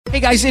Hey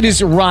guys, it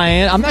is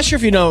Ryan. I'm not sure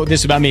if you know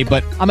this about me,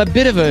 but I'm a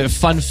bit of a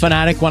fun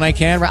fanatic when I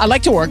can. I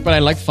like to work, but I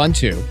like fun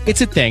too.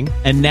 It's a thing.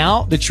 And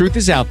now the truth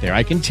is out there.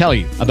 I can tell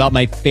you about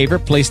my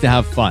favorite place to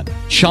have fun.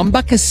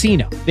 Chumba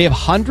Casino. They have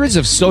hundreds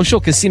of social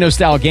casino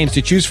style games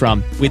to choose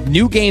from with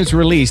new games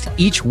released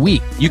each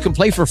week. You can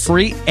play for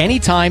free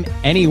anytime,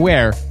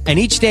 anywhere. And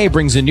each day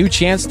brings a new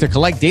chance to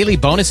collect daily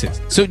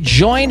bonuses. So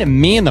join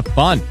me in the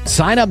fun.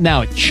 Sign up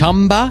now at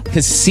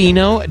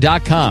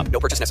ChumbaCasino.com. No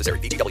purchase necessary.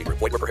 VGW.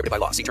 Void where prohibited by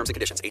law. See terms and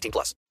conditions.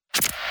 18+.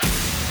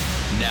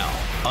 Now,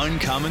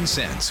 Uncommon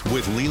Sense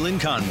with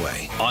Leland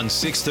Conway on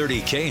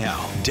 630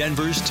 KHOW,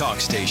 Denver's talk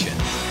station.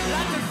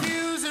 Light the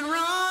fuse and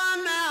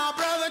run now,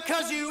 brother,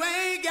 'cause you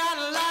ain't got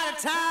a lot of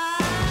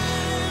time.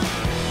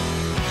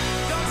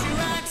 Don't you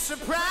act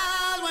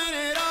surprised when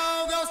it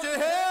all goes to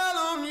hell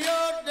on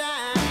your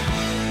dime.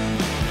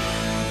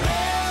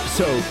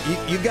 So,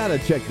 you got to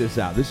check this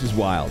out. This is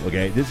wild,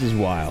 okay? This is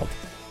wild.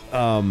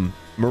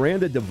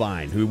 Miranda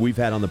Devine, who we've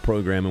had on the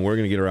program, and we're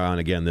going to get her on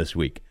again this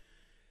week,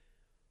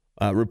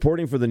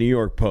 reporting for the New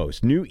York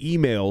Post. New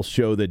emails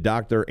show that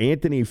Dr.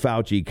 Anthony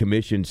Fauci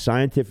commissioned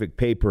scientific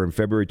paper on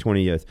February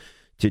 20th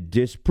to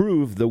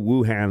disprove the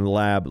Wuhan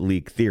lab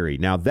leak theory.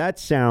 Now, that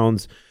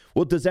sounds,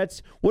 what does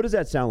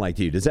that sound like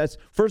to you?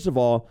 First of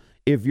all,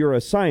 if you're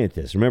a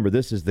scientist, remember,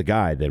 this is the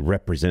guy that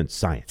represents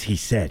science. He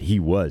said he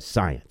was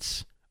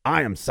science.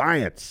 I am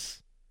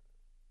science.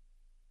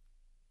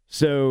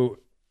 So,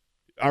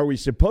 are we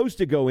supposed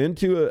to go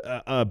into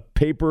a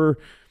paper,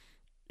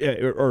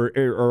 or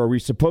are we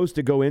supposed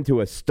to go into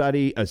a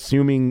study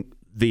assuming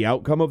the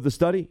outcome of the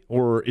study?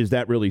 Or is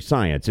that really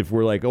science? If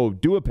we're like, oh,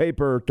 do a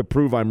paper to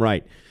prove I'm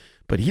right.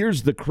 But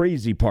here's the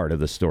crazy part of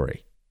the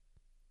story.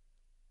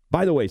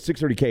 By the way,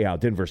 630 KHOW,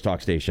 Denver's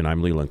talk station.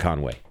 I'm Leland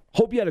Conway.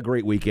 Hope you had a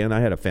great weekend.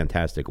 I had a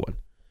fantastic one.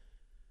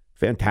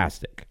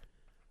 Fantastic.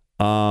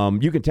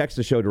 You can text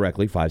the show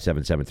directly,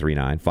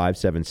 57739.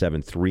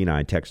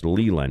 57739. Text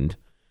Leland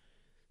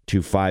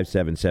to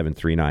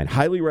 57739.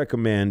 Highly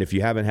recommend, if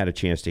you haven't had a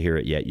chance to hear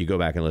it yet, you go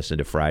back and listen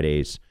to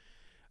Friday's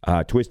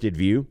Twisted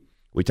View.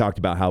 We talked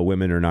about how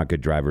women are not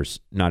good drivers,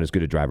 not as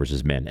good at drivers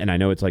as men. And I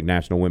know it's like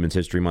National Women's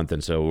History Month,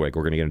 and so like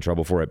we're going to get in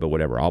trouble for it, but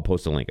whatever. I'll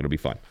post a link. It'll be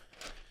fun.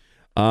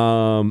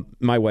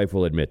 My wife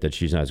will admit that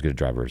she's not as good a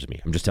driver as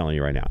me. I'm just telling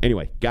you right now.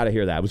 Anyway, got to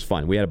hear that. It was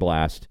fun. We had a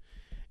blast,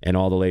 and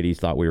all the ladies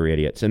thought we were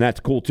idiots. And that's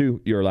cool, too.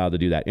 You're allowed to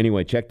do that.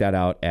 Anyway, check that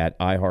out at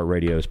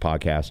iHeartRadio's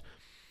podcast.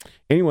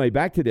 Anyway,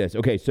 back to this.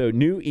 Okay, so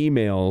new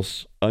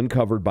emails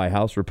uncovered by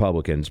House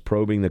Republicans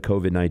probing the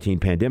COVID-19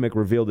 pandemic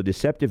reveal the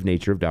deceptive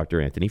nature of Dr.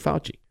 Anthony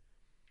Fauci.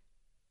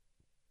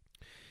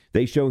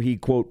 They show he,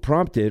 quote,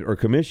 prompted or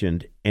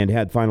commissioned and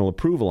had final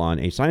approval on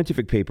a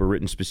scientific paper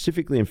written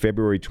specifically in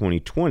February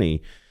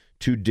 2020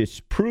 to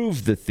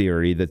disprove the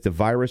theory that the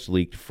virus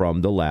leaked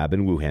from the lab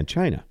in Wuhan,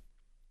 China.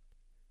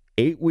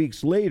 8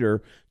 weeks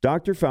later,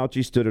 Dr.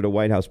 Fauci stood at a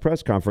White House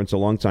press conference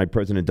alongside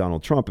President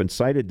Donald Trump and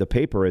cited the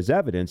paper as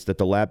evidence that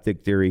the lab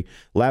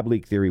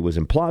leak theory was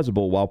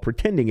implausible while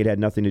pretending it had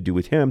nothing to do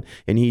with him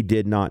and he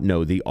did not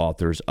know the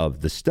authors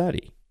of the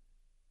study.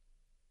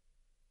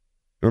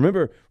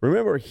 Remember,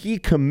 he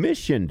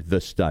commissioned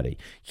the study.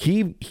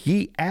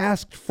 He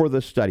asked for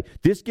the study.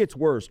 This gets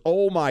worse.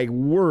 Oh, my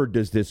word,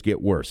 does this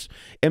get worse.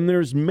 And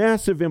there's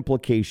massive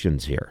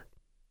implications here.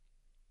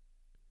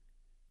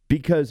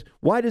 Because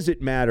why does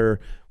it matter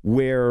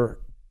where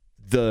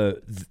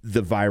the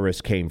virus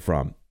came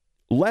from?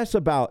 Less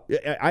about,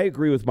 I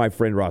agree with my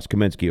friend Ross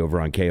Kaminsky over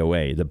on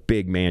KOA, the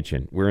big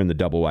mansion. We're in the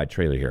double wide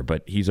trailer here,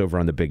 but he's over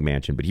on the big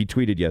mansion. But he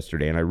tweeted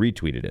yesterday, and I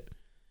retweeted it.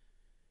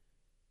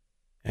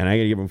 And I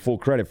got to give him full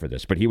credit for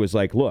this. But he was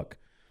like, look,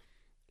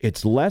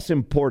 it's less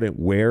important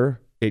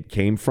where it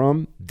came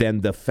from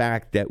than the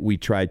fact that we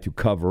tried to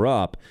cover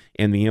up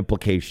and the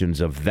implications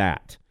of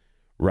that,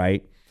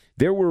 right?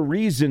 There were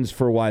reasons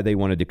for why they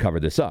wanted to cover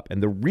this up.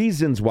 And the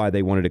reasons why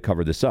they wanted to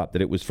cover this up,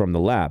 that it was from the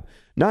lab,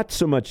 not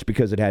so much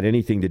because it had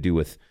anything to do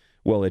with,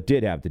 well, it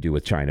did have to do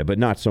with China, but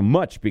not so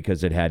much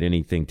because it had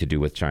anything to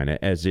do with China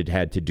as it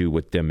had to do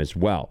with them as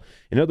well.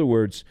 In other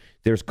words,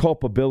 there's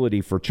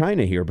culpability for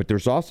China here, but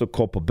there's also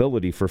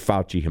culpability for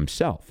Fauci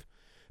himself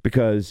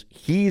because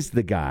he's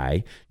the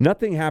guy.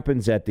 Nothing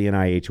happens at the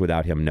NIH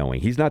without him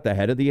knowing. He's not the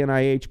head of the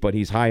NIH, but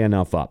he's high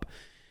enough up.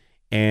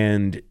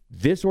 And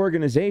this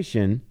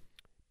organization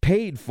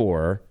paid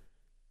for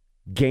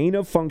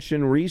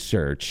gain-of-function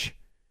research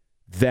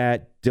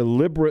that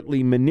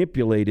deliberately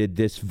manipulated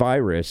this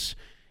virus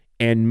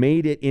and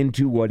made it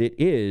into what it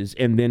is,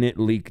 and then it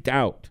leaked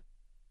out.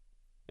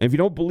 And if you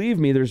don't believe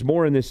me, there's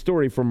more in this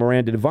story from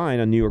Miranda Devine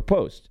on New York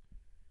Post.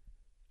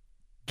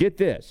 Get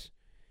this.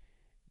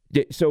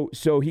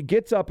 So he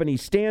gets up and he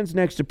stands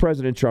next to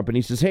President Trump and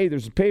he says, hey,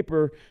 there's a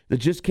paper that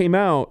just came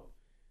out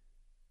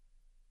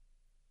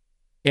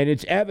and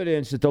it's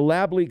evidence that the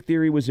lab leak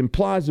theory was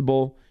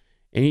implausible,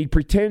 and he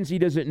pretends he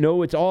doesn't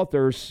know its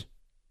authors.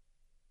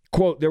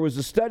 Quote, there was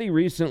a study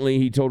recently,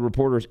 he told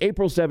reporters,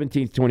 April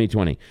 17th,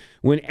 2020,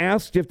 when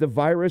asked if the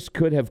virus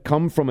could have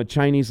come from a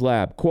Chinese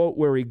lab, quote,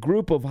 where a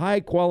group of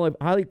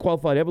highly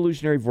qualified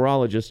evolutionary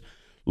virologists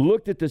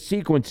looked at the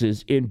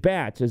sequences in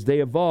bats as they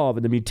evolve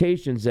and the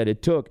mutations that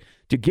it took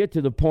to get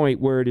to the point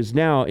where it is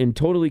now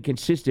totally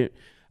consistent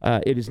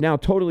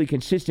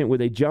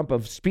with a jump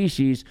of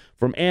species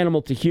from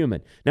animal to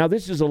human. Now,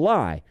 this is a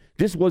lie.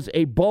 This was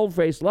a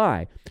bold-faced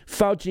lie.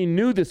 Fauci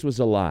knew this was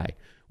a lie.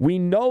 We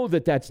know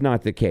that that's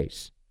not the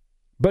case.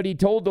 But he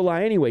told the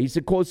lie anyway. He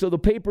said, quote, so the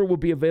paper will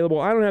be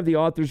available. I don't have the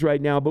authors right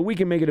now, but we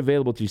can make it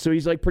available to you. So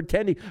he's like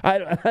pretending, I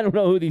don't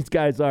know who these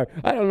guys are.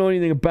 I don't know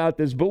anything about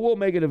this, but we'll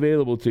make it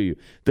available to you.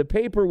 The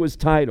paper was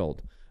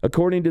titled,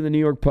 according to the New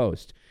York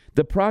Post,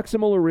 The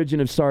Proximal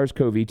Origin of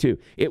SARS-CoV-2.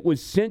 It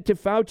was sent to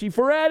Fauci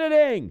for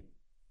editing.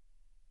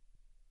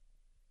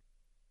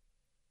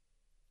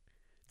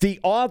 The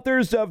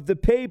authors of the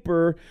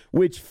paper,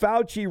 which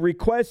Fauci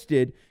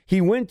requested, he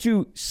went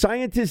to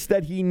scientists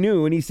that he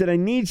knew, and he said, I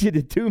need you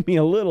to do me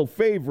a little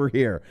favor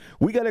here.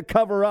 We got to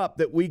cover up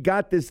that we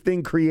got this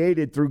thing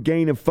created through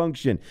gain of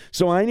function.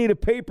 So I need a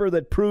paper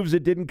that proves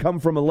it didn't come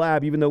from a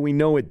lab, even though we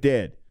know it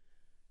did.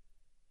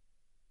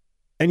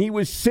 And he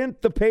was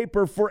sent the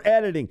paper for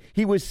editing.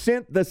 He was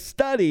sent the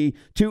study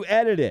to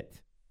edit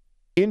it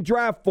in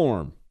draft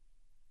form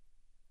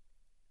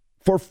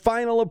for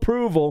final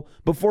approval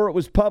before it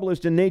was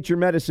published in Nature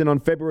Medicine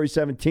on February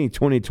 17,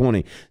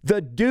 2020.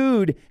 The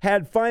dude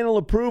had final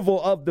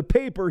approval of the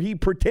paper he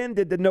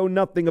pretended to know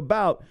nothing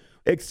about,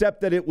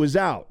 except that it was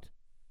out.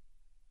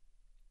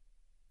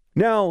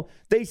 Now,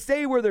 they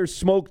say where there's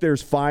smoke,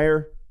 there's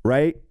fire,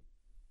 right?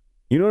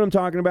 You know what I'm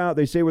talking about?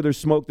 They say where there's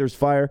smoke, there's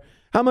fire.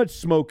 How much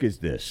smoke is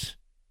this?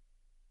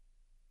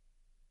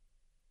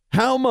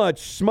 How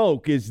much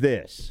smoke is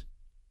this?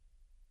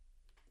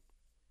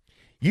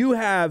 You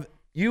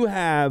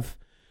have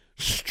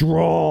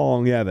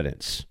strong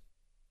evidence,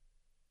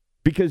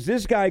 because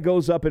this guy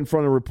goes up in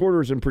front of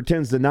reporters and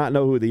pretends to not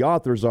know who the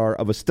authors are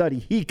of a study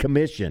he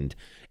commissioned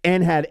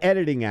and had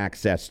editing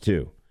access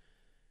to.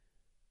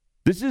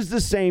 This is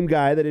the same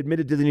guy that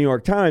admitted to the New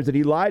York Times that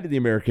he lied to the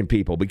American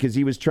people because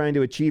he was trying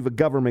to achieve a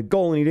government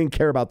goal and he didn't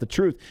care about the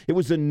truth. It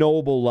was a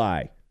noble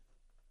lie.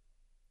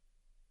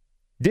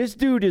 This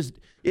dude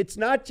it's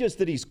not just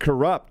that he's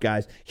corrupt,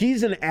 guys.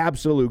 He's an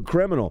absolute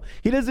criminal.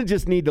 He doesn't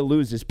just need to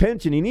lose his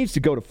pension. He needs to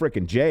go to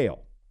frickin'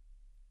 jail.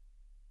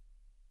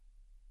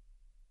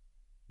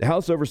 The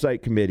House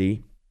Oversight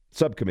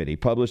Subcommittee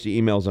published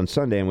the emails on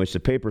Sunday in which the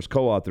paper's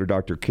co-author,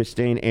 Dr.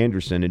 Kistane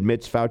Anderson,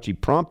 admits Fauci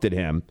prompted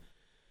him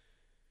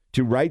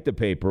to write the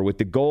paper with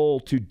the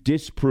goal to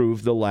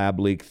disprove the lab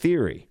leak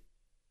theory.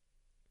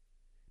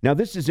 Now,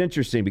 this is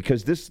interesting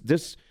because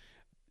the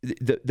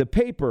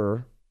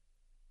paper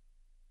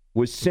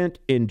was sent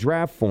in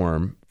draft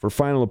form for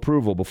final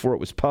approval before it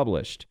was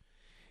published.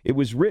 It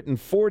was written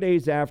 4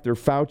 days after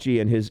Fauci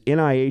and his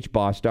NIH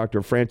boss,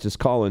 Dr. Francis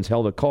Collins,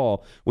 held a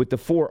call with the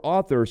 4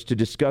 authors to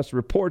discuss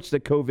reports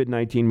that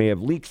COVID-19 may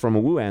have leaked from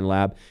a Wuhan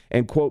lab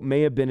and, quote,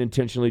 may have been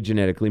intentionally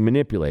genetically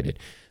manipulated.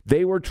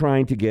 They were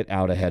trying to get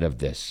out ahead of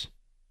this.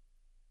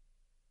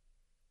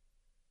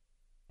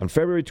 On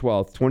February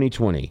 12th,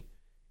 2020,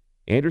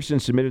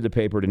 Anderson submitted the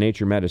paper to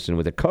Nature Medicine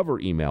with a cover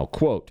email,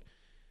 quote,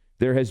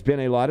 there has been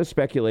a lot of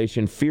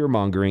speculation,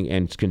 fear-mongering,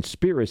 and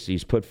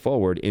conspiracies put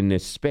forward in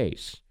this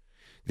space.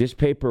 This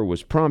paper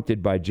was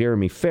prompted by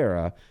Jeremy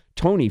Farah,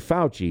 Tony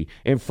Fauci,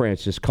 and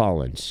Francis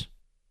Collins.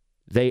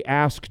 They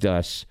asked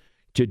us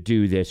to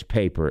do this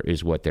paper,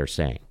 is what they're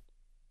saying.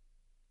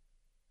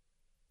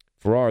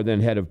 Farrar,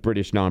 then head of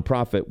British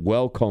nonprofit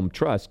Wellcome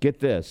Trust, get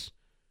this,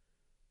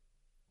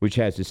 which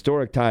has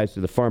historic ties to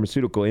the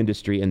pharmaceutical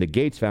industry and the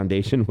Gates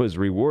Foundation, was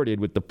rewarded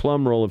with the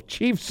plum role of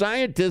chief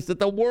scientist at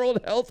the World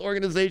Health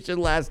Organization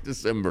last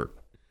December.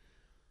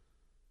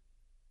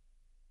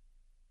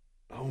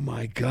 Oh,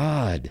 my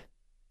God.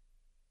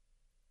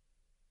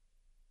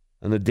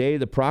 On the day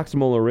the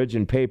Proximal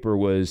Origin paper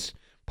was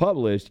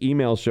published,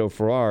 emails show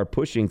Farrar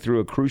pushing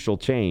through a crucial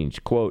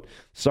change. Quote,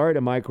 sorry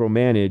to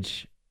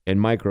micromanage and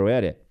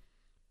microedit,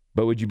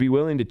 but would you be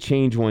willing to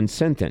change one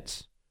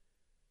sentence?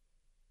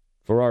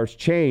 Farrar's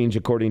change,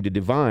 according to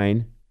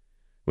Divine,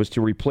 was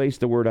to replace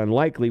the word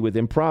unlikely with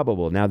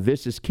improbable. Now,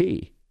 this is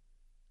key.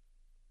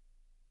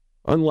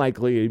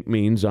 Unlikely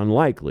means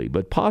unlikely,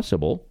 but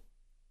possible.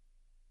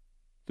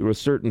 Through a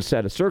certain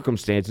set of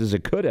circumstances,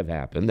 it could have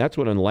happened. That's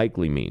what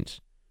unlikely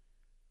means.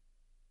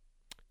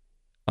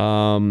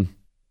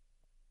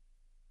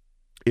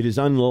 It is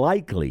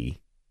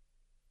unlikely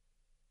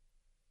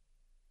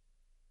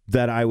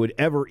that I would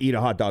ever eat a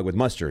hot dog with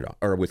mustard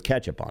or with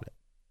ketchup on it.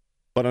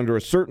 But under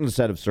a certain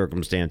set of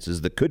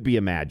circumstances that could be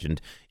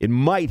imagined, it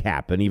might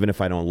happen even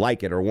if I don't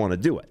like it or want to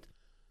do it.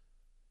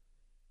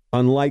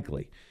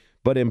 Unlikely.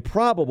 But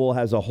improbable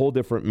has a whole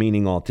different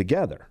meaning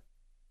altogether.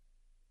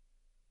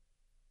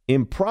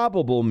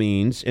 Improbable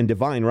means, and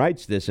Divine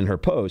writes this in her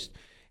post,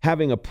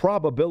 having a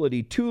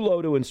probability too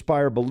low to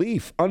inspire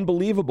belief,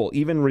 unbelievable,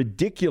 even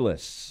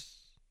ridiculous.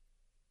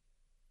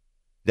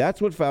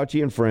 That's what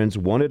Fauci and friends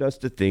wanted us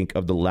to think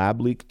of the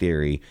lab leak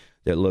theory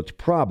that looked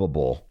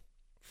probable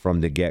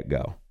from the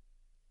get-go.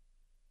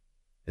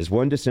 As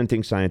one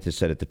dissenting scientist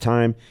said at the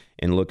time,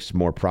 and looks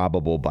more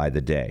probable by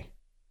the day.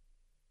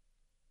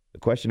 The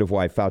question of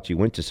why Fauci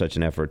went to such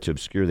an effort to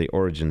obscure the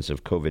origins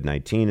of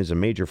COVID-19 is a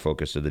major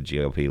focus of the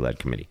GOP-led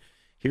committee.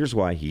 Here's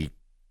why he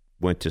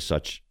went to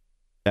such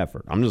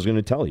effort. I'm just going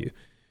to tell you.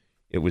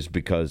 It was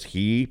because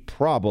he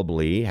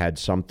probably had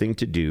something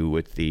to do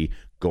with the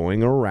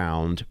going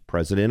around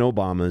President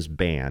Obama's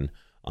ban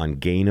on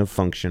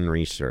gain-of-function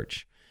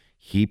research.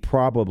 He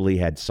probably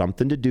had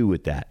something to do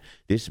with that.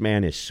 This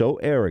man is so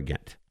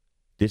arrogant.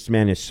 This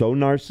man is so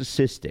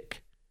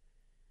narcissistic.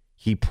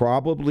 He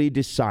probably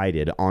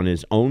decided on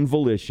his own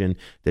volition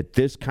that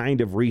this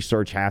kind of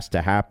research has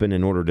to happen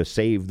in order to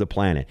save the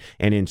planet.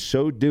 And in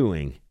so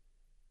doing,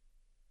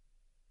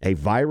 a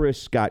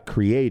virus got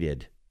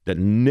created that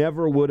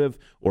never would have,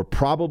 or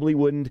probably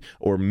wouldn't,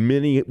 or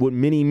many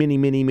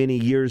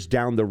years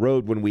down the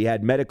road when we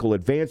had medical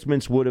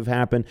advancements would have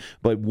happened,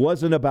 but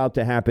wasn't about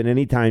to happen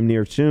anytime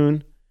near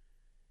soon.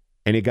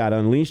 And it got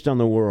unleashed on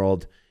the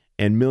world,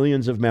 and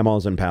millions of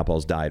mammals and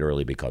pappals died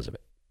early because of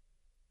it.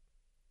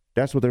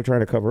 That's what they're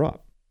trying to cover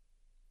up.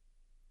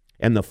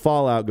 And the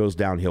fallout goes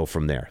downhill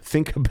from there.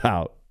 Think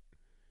about,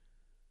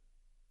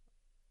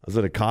 I was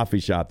at a coffee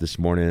shop this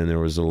morning, and there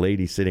was a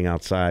lady sitting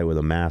outside with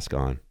a mask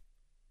on.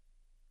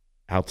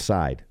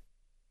 Outside.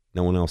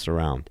 No one else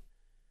around.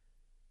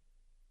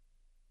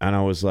 And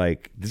I was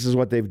like, this is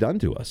what they've done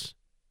to us.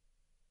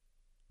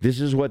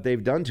 This is what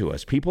they've done to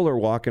us. People are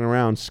walking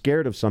around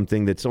scared of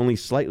something that's only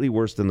slightly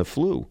worse than the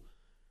flu.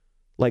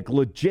 Like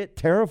legit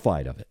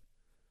terrified of it.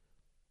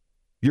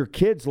 Your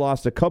kids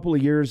lost a couple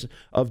of years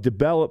of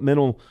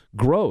developmental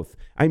growth.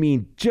 I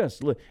mean,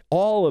 just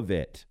all of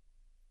it.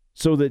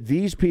 So that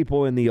these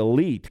people in the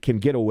elite can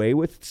get away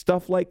with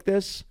stuff like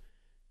this.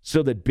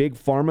 So that Big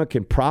Pharma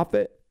can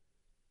profit.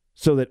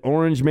 So that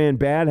Orange Man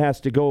Bad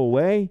has to go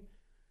away.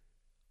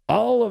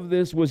 All of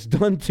this was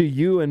done to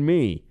you and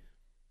me.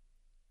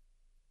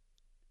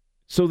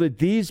 So that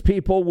these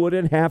people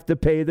wouldn't have to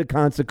pay the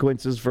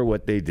consequences for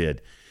what they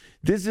did.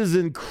 This is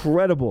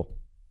incredible.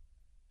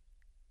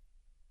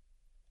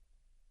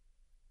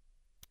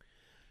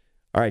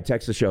 All right,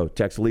 text the show.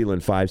 Text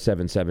Leland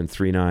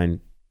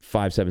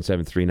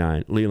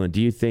 57739. Leland,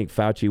 do you think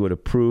Fauci would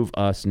approve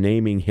us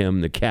naming him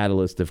the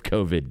catalyst of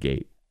COVID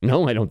gate?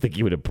 No, I don't think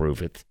he would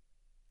approve it.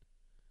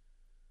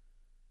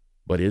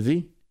 But is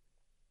he?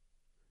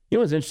 You know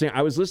what's interesting?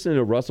 I was listening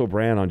to Russell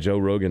Brand on Joe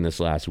Rogan this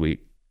last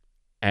week,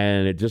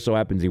 and it just so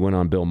happens he went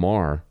on Bill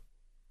Maher.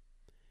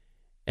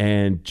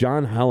 And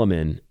John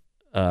Helleman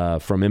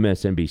from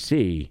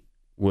MSNBC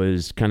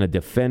was kind of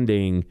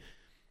defending.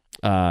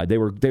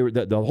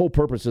 The whole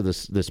purpose of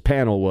this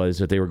panel was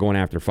that they were going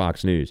after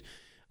Fox News.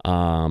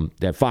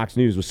 That Fox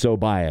News was so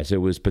biased, it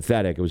was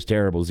pathetic, it was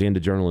terrible, it was the end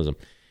of journalism.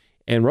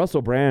 And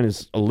Russell Brand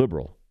is a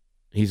liberal.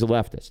 He's a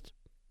leftist,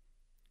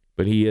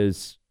 but he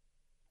is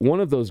one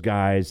of those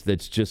guys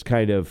that's just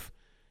kind of,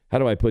 how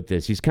do I put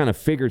this? He's kind of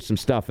figured some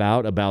stuff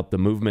out about the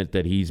movement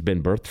that he's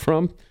been birthed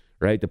from,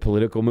 right? The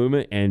political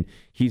movement. And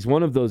he's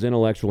one of those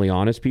intellectually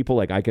honest people.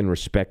 Like, I can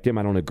respect him.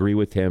 I don't agree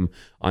with him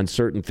on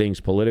certain things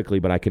politically,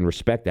 but I can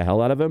respect the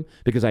hell out of him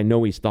because I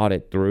know he's thought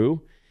it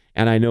through.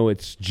 And I know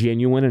it's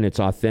genuine and it's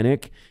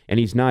authentic. And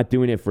he's not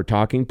doing it for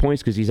talking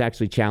points because he's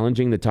actually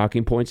challenging the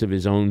talking points of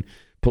his own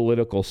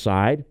political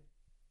side.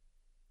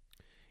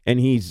 And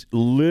he's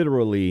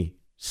literally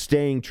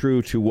staying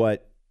true to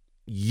what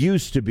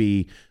used to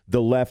be the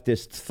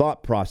leftist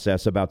thought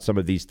process about some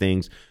of these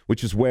things,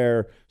 which is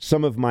where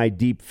some of my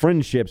deep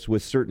friendships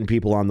with certain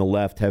people on the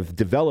left have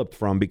developed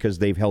from because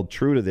they've held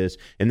true to this,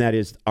 and that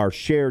is our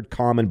shared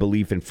common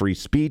belief in free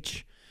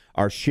speech,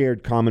 our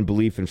shared common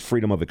belief in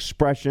freedom of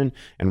expression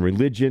and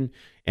religion,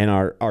 and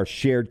our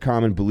shared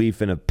common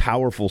belief in a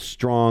powerful,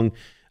 strong,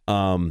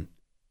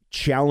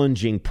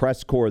 challenging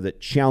press corps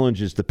that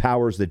challenges the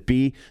powers that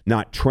be,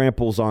 not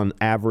tramples on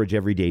average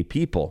everyday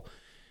people.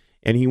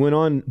 And he went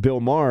on Bill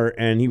Maher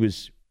and he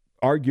was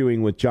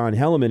arguing with John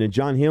Helleman, and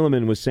John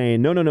Helleman was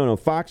saying, no,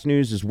 Fox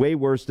News is way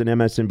worse than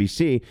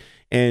MSNBC.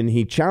 And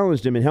he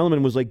challenged him, and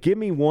Helleman was like, give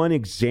me one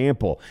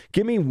example.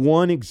 Give me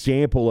one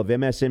example of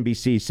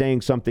MSNBC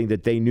saying something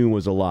that they knew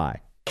was a lie.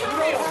 You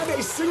have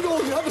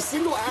a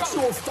single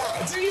actual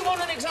fact. Do you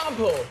want an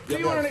example? Do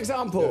you want an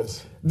example?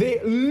 Yes.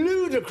 The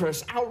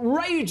ludicrous,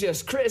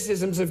 outrageous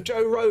criticisms of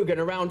Joe Rogan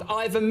around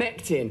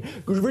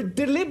ivermectin,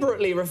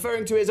 deliberately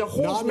referring to it as a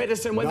horse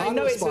medicine when they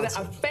know it's an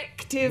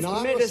effective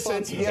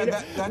medicine. Yeah,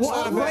 that's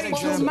not a bad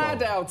Rachel example.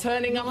 Maddow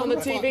turning up on the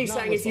TV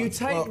saying if you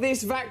take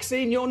this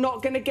vaccine, you're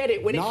not going to get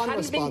it when it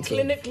hadn't been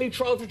clinically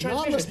trialed for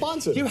transmission.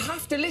 Non-responsive. You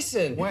have to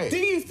listen. Wait. Do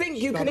you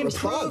think you can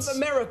improve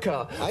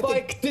America by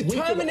think we could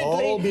all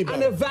determinedly be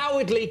and better.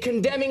 avowedly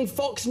condemning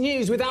Fox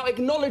News without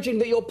acknowledging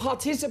that you're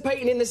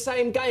participating in the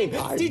same game?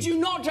 Did you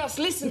not not just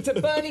listen to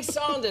Bernie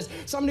Sanders,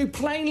 someone who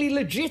plainly,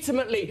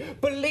 legitimately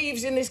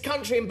believes in this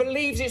country and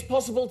believes it's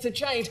possible to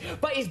change,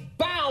 but is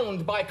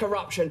bound by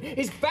corruption,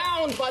 is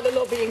bound by the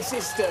lobbying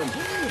system.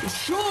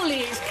 Surely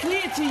it's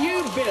clear to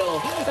you,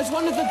 Bill, as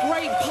one of the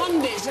great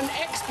pundits and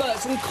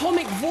experts and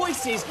comic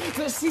voices,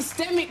 that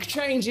systemic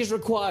change is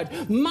required.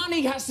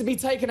 Money has to be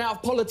taken out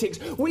of politics.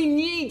 We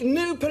need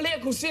new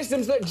political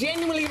systems that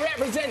genuinely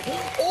represent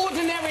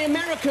ordinary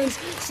Americans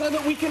so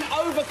that we can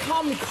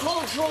overcome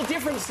cultural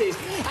differences.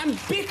 And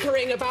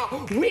bickering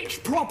about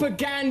which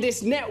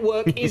propagandist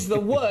network is the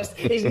worst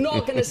is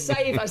not going to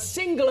save a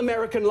single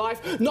American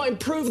life, not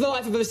improve the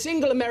life of a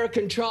single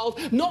American child,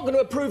 not going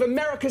to improve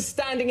America's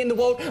standing in the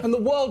world, and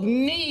the world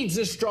needs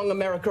a strong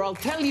America. I'll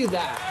tell you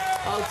that.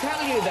 I'll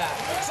tell you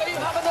that. So you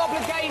have an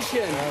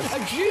obligation, a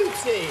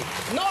duty,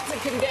 not to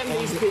condemn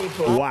these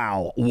people.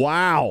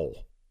 Wow.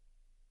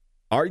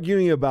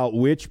 Arguing about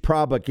which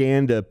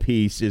propaganda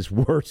piece is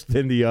worse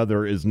than the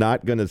other is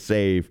not going to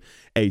save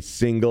a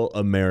single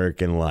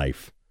American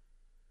life.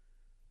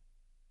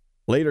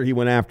 Later, he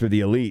went after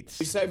the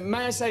elites. So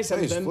may I say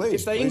something?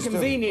 If they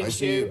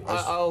inconvenience you,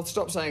 I'll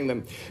stop saying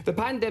them. The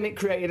pandemic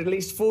created at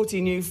least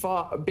 40 new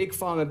big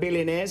pharma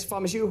billionaires.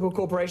 Pharmaceutical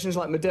corporations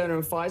like Moderna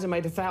and Pfizer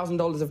made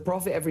 $1,000 of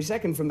profit every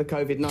second from the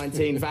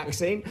COVID-19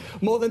 vaccine.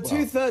 More than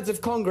two-thirds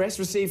of Congress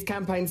received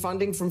campaign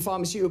funding from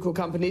pharmaceutical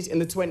companies in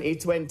the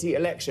 2020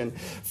 election.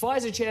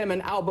 Pfizer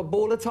chairman Albert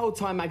Bourla told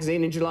Time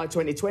magazine in July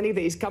 2020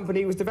 that his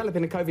company was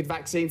developing a COVID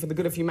vaccine for the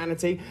good of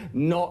humanity,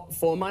 not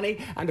for money.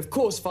 And of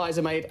course,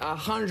 Pfizer made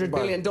 $100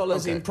 billion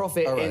in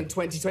profit in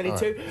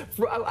 2022.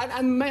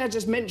 And may I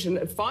just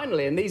mention,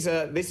 finally, and this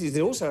is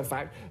also a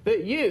fact,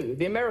 that you,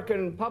 the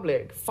American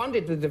public,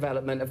 funded the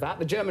development of that.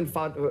 The German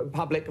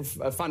public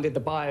funded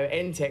the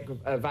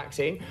BioNTech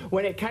vaccine.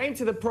 When it came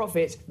to the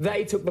profits,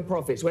 they took the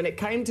profits. When it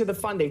came to the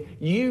funding,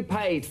 you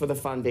paid for the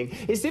funding.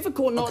 It's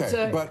difficult not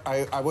to... But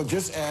I will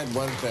just add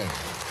one thing.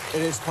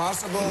 It is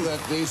possible that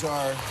these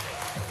are...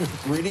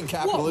 greedy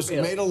capitalists who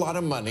made a lot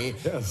of money,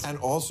 and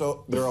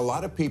also there are a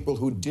lot of people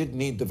who did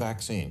need the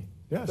vaccine.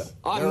 Yes,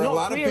 there are a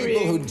lot of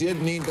people who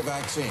did need the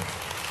vaccine.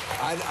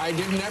 I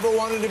never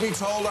wanted to be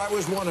told I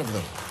was one of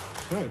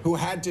them who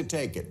had to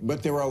take it,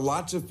 but there are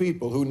lots of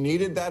people who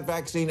needed that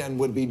vaccine and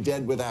would be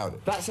dead without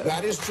it.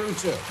 That is true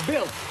too.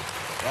 Bill.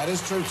 That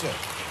is true too.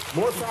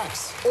 More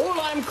facts.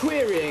 All I'm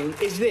querying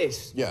is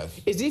this.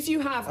 Yes. Is if you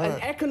have an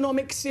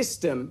economic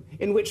system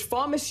in which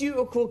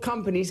pharmaceutical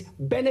companies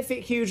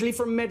benefit hugely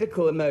from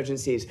medical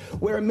emergencies,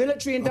 where a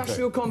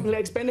military-industrial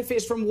complex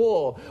benefits from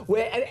war,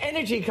 where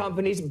energy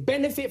companies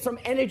benefit from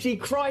energy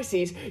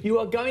crises, you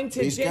are going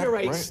to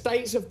generate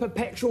states of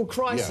perpetual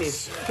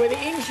crisis, where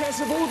the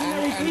interests of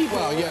ordinary people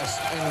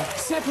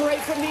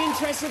separate from the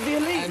interests of the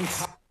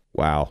elites.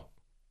 Wow.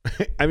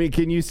 I mean,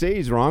 can you say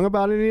he's wrong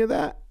about any of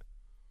that?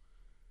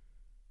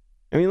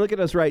 I mean, look at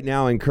us right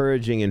now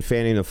encouraging and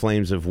fanning the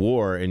flames of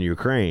war in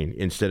Ukraine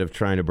instead of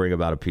trying to bring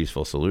about a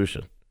peaceful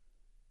solution.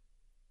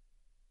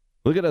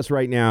 Look at us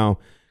right now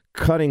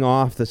cutting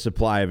off the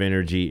supply of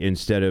energy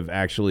instead of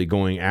actually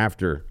going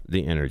after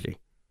the energy.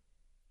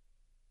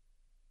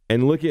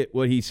 And look at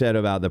what he said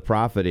about the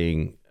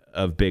profiting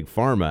of Big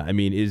Pharma. I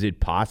mean, is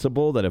it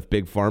possible that if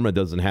Big Pharma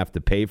doesn't have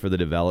to pay for the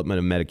development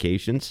of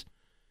medications,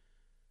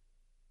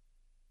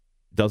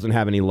 doesn't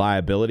have any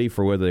liability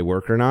for whether they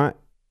work or not,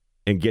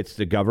 and gets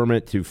the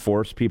government to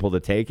force people to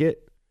take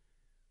it?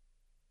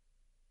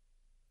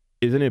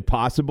 Isn't it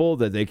possible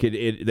that they could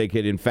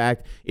in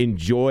fact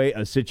enjoy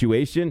a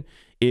situation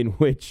in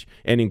which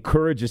and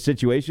encourage a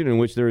situation in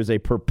which there is a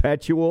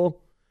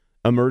perpetual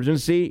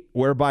emergency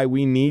whereby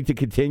we need to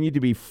continue to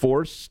be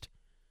forced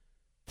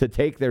to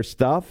take their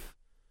stuff?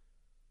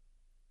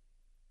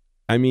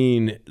 I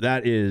mean,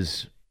 that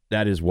is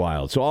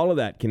wild. So all of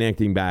that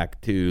connecting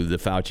back to the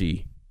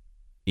Fauci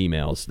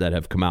emails that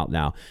have come out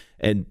now.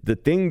 And the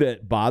thing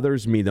that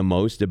bothers me the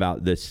most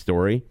about this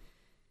story,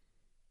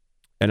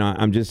 and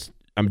I'm just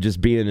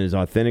being as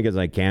authentic as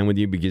I can with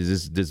you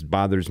because this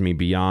bothers me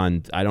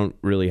beyond, I don't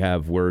really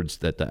have words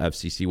that the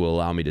FCC will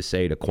allow me to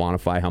say to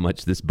quantify how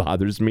much this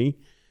bothers me.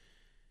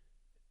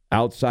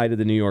 Outside of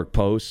the New York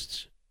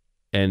Post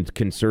and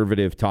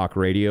conservative talk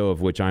radio, of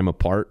which I'm a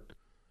part,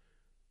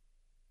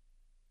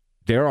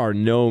 there are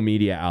no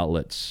media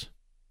outlets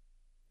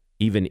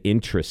even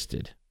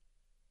interested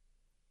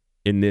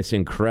in this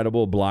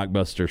incredible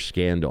blockbuster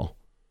scandal.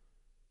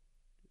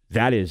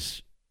 That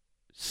is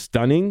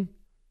stunning,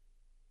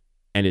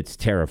 and it's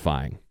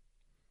terrifying.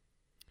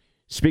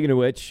 Speaking of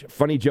which,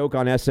 funny joke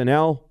on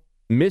SNL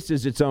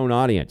misses its own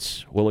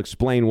audience. We'll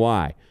explain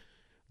why.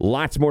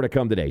 Lots more to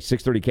come today.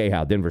 630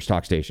 KHOW, Denver's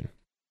talk station.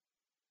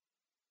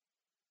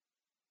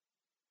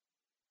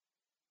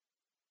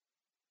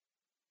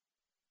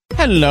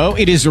 Hello,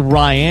 it is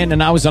Ryan,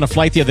 and I was on a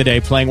flight the other day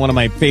playing one of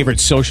my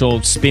favorite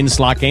social spin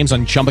slot games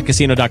on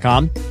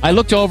ChumbaCasino.com. I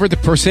looked over at the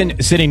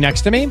person sitting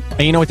next to me, and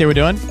you know what they were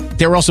doing?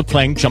 They were also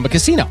playing Chumba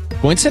Casino.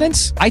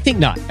 Coincidence? I think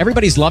not.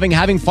 Everybody's loving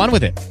having fun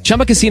with it.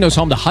 Chumba Casino is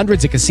home to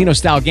hundreds of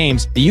casino-style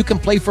games that you can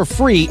play for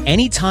free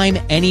anytime,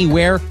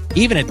 anywhere,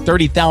 even at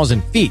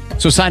 30,000 feet.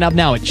 So sign up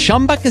now at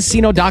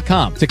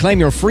ChumbaCasino.com to claim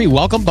your free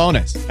welcome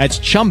bonus. That's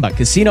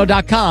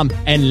ChumbaCasino.com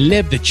and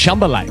live the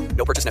Chumba life.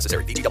 No purchase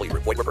necessary. VGW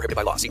Group. Void where prohibited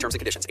by law. See terms and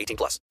conditions.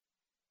 18+.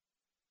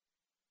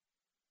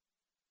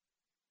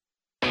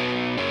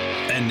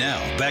 And now,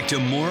 back to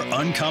more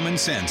Uncommon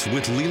Sense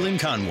with Leland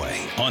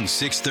Conway on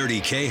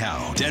 630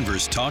 KHOW,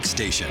 Denver's talk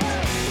station.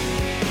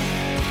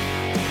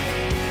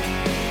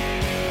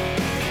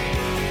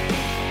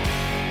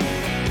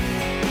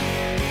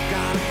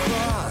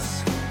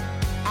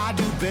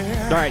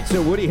 All right,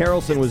 so Woody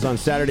Harrelson was on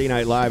Saturday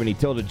Night Live, and he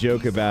told a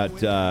joke about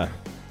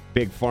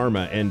Big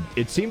Pharma, and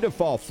it seemed to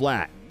fall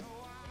flat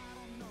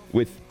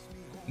with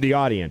the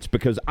audience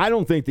because I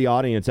don't think the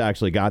audience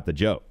actually got the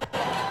joke.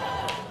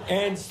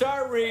 And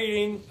start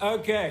reading.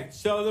 Okay,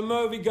 so the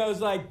movie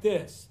goes like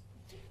this.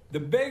 The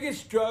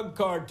biggest drug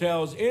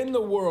cartels in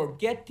the world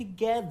get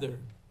together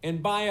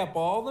and buy up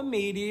all the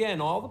media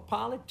and all the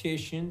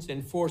politicians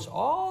and force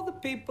all the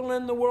people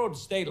in the world to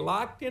stay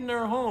locked in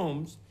their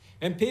homes,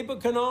 and people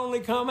can only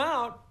come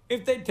out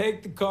if they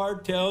take the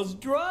cartel's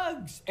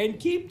drugs and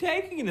keep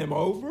taking them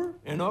over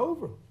and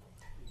over.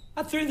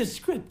 I threw the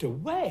script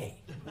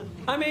away.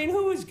 I mean,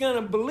 who is going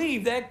to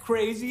believe that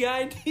crazy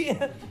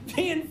idea?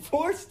 Being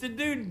forced to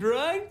do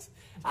drugs?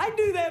 I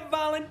do that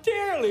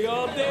voluntarily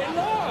all day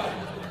long.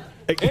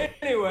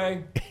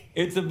 Anyway,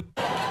 it's a...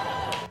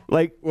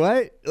 Like,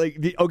 what?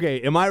 Like,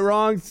 okay, am I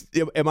wrong?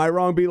 Am I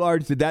wrong, B.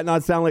 Large? Did that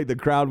not sound like the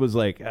crowd was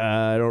like,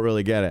 I don't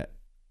really get it?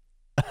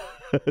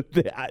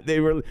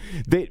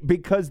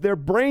 Because they're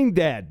brain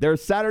dead. They're a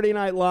Saturday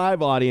Night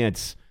Live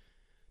audience.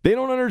 They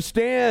don't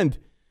understand.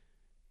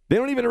 They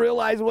don't even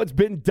realize what's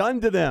been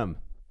done to them.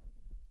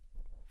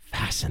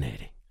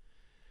 Fascinating.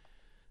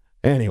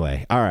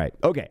 Anyway, all right.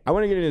 Okay, I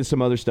want to get into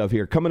some other stuff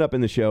here. Coming up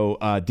in the show,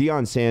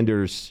 Deion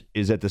Sanders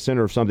is at the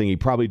center of something he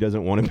probably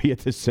doesn't want to be at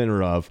the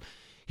center of.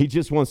 He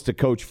just wants to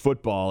coach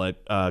football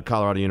at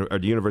the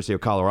University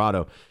of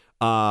Colorado.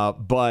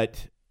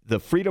 But the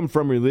Freedom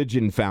from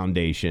Religion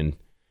Foundation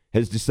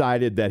has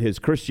decided that his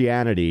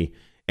Christianity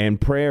and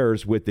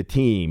prayers with the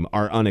team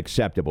are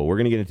unacceptable. We're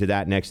going to get into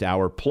that next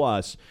hour.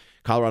 Plus,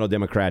 Colorado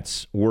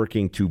Democrats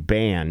working to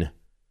ban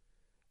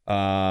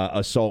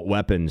assault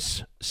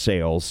weapons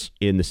sales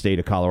in the state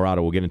of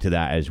Colorado. We'll get into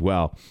that as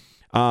well.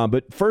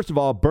 But first of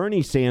all,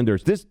 Bernie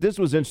Sanders. This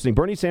was interesting.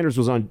 Bernie Sanders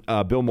was on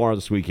Bill Maher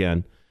this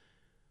weekend,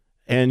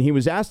 and he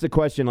was asked the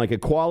question like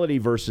equality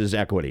versus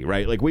equity,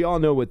 right? Like we all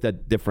know what the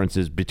difference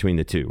is between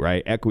the two,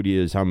 right? Equity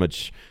is how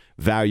much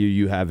value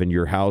you have in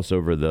your house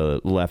over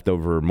the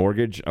leftover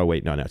mortgage. Oh,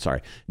 wait,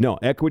 sorry. No,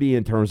 equity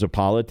in terms of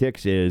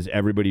politics is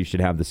everybody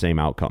should have the same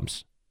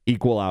outcomes,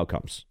 equal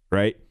outcomes,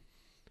 right?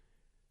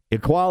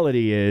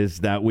 Equality is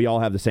that we all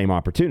have the same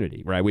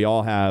opportunity, right? We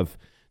all have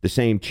the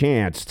same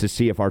chance to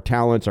see if our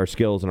talents, our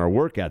skills, and our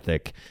work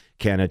ethic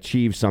can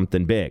achieve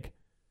something big.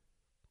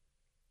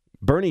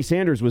 Bernie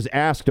Sanders was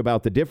asked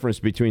about the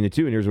difference between the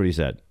two, and here's what he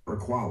said.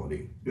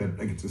 Equality,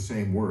 like it's the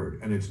same word,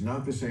 and it's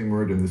not the same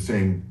word in the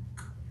same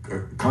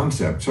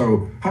concept.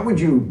 So how would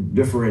you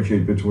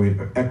differentiate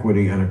between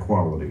equity and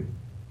equality?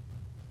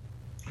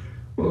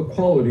 Well,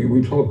 equality,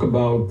 we talk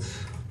about,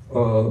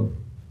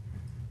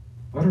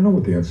 I don't know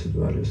what the answer to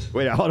that is.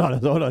 Wait, hold on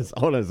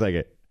a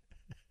second.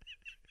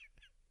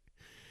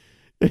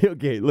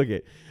 Okay, look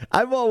it.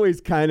 I've always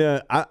kind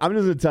of, I'm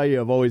just going to tell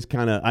you,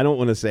 I don't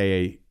want to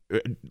say,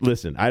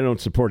 listen, I don't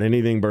support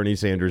anything Bernie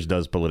Sanders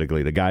does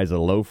politically. The guy's a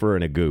loafer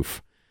and a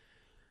goof.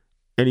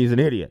 And he's an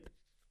idiot.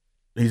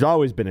 He's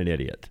always been an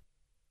idiot.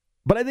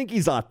 But I think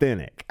he's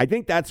authentic. I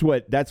think that's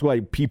why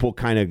people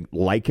kind of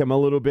like him a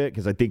little bit,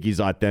 because I think he's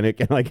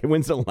authentic. And like,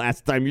 when's the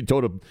last time you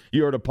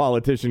heard a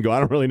politician go, I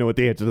don't really know what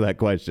the answer to that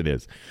question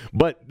is.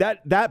 But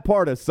that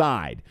part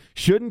aside,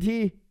 shouldn't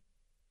he,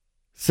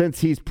 since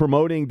he's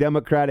promoting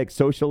democratic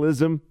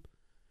socialism,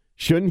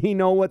 shouldn't he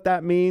know what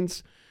that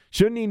means?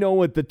 Shouldn't he know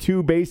what the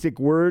two basic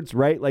words,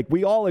 right? Like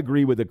we all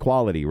agree with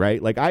equality,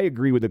 right? Like I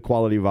agree with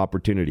equality of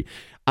opportunity.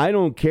 I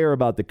don't care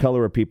about the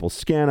color of people's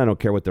skin. I don't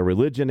care what their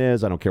religion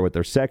is. I don't care what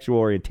their sexual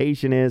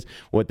orientation is,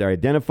 what they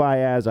identify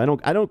as. I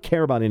don't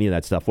care about any of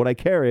that stuff. What I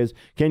care is,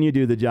 can you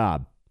do the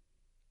job?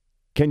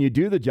 Can you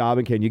do the job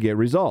and can you get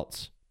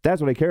results?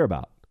 That's what I care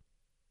about.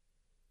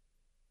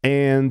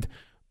 And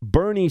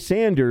Bernie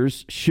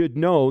Sanders should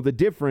know the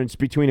difference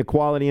between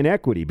equality and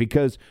equity,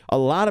 because a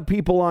lot of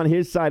people on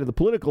his side of the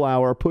political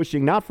aisle are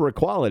pushing not for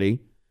equality,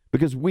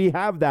 because we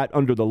have that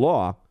under the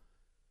law.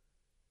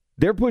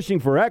 They're pushing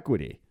for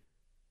equity.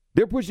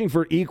 They're pushing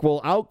for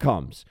equal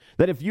outcomes.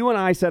 That if you and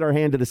I set our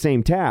hand to the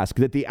same task,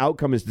 that the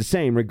outcome is the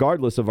same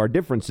regardless of our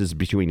differences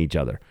between each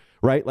other,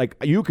 right? Like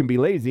you can be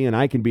lazy and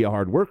I can be a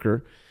hard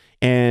worker,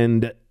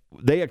 and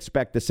they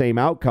expect the same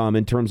outcome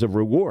in terms of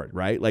reward,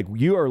 right? Like,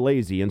 you are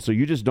lazy, and so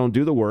you just don't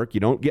do the work. You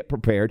don't get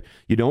prepared.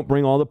 You don't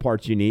bring all the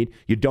parts you need.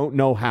 You don't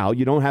know how.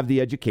 You don't have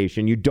the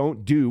education. You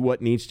don't do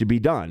what needs to be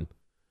done.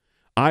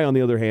 I, on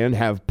the other hand,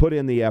 have put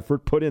in the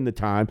effort, put in the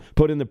time,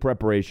 put in the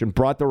preparation,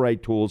 brought the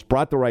right tools,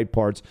 brought the right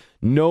parts,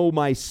 know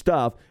my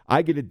stuff.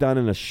 I get it done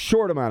in a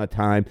short amount of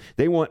time.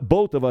 They want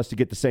both of us to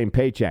get the same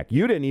paycheck.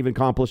 You didn't even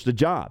accomplish the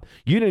job.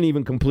 You didn't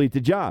even complete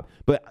the job.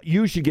 But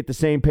you should get the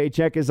same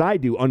paycheck as I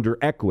do under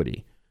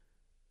equity,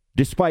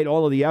 despite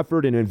all of the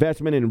effort and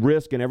investment and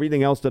risk and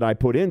everything else that I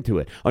put into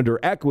it. Under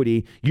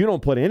equity, you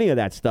don't put any of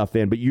that stuff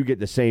in, but you get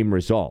the same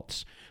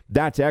results.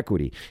 That's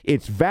equity.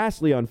 It's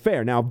vastly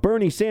unfair. Now,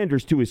 Bernie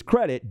Sanders, to his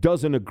credit,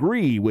 doesn't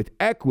agree with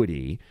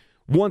equity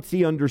once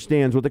he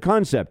understands what the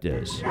concept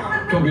is.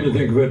 Come to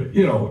think of it,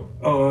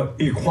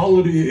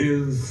 equality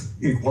is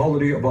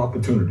equality of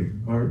opportunity.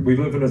 All right? We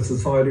live in a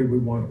society, we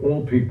want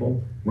all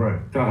people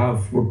to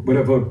have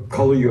whatever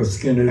color your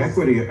skin is.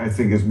 Equity, I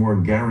think, is more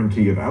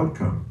guarantee of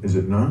outcome, is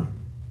it not?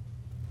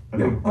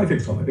 I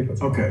think so. I think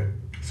that's okay.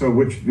 So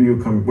which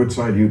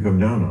side do you come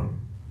down on?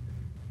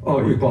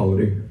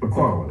 Equality.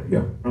 Equality.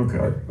 Yeah.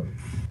 Okay.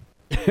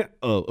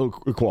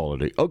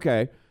 Equality.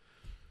 Okay.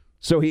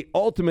 So he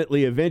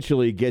ultimately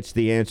eventually gets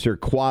the answer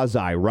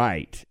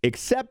quasi-right,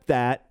 except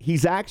that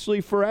he's actually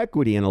for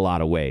equity in a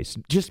lot of ways.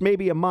 Just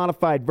maybe a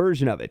modified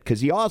version of it,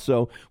 because he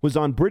also was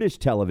on British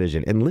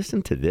television. And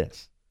listen to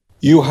this.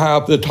 You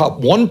have the top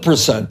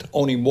 1%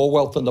 owning more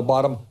wealth than the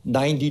bottom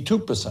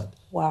 92%.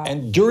 Wow.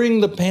 And during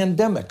the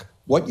pandemic,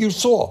 what you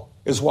saw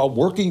is while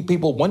working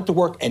people went to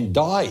work and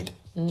died,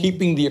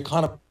 keeping the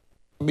economy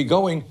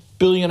going,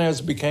 billionaires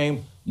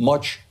became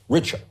much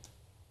richer.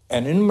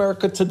 And in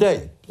America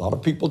today, a lot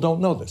of people don't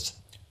know this,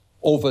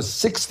 over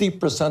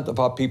 60% of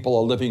our people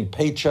are living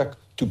paycheck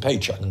to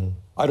paycheck.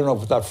 I don't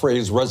know if that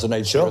phrase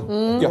resonates. Sure.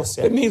 Yes,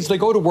 it means they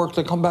go to work,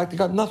 they come back, they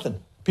got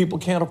nothing. People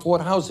can't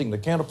afford housing, they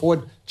can't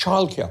afford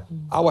childcare.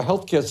 Our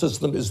healthcare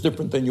system is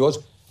different than yours.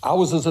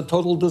 Ours is a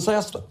total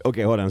disaster.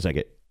 Okay, hold on a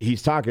second.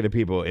 He's talking to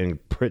people in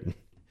Britain.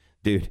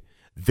 Dude,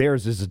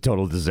 theirs is a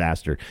total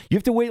disaster. You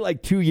have to wait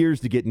like 2 years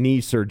to get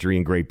knee surgery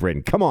in Great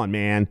Britain. Come on,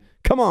 man.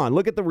 Come on,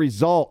 look at the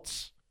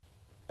results.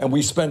 And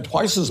we spend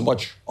twice as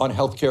much on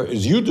healthcare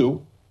as you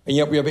do, and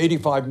yet we have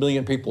 85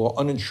 million people who are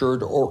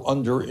uninsured or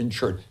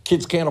underinsured.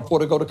 Kids can't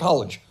afford to go to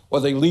college, or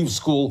they leave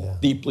school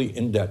deeply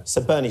in debt.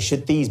 So, Bernie,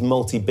 should these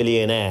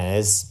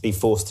multi-billionaires be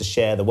forced to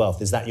share the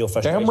wealth? Is that your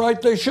frustration? Damn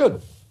right they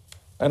should.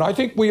 And I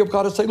think we have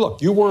got to say,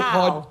 look, you work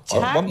hard.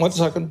 One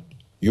second.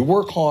 You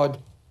work hard.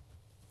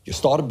 You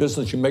start a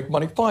business, you make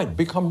money, fine,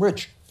 become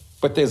rich.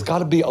 But there's got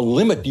to be a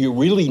limit. Do you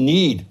really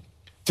need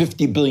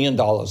 $50 billion,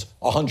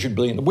 $100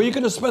 billion? Where are you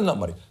going to spend that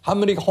money? How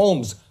many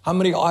homes, how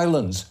many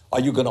islands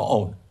are you going to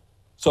own?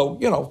 So,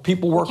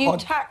 people work hard.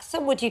 Would you tax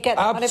them? Would you get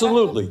that money back?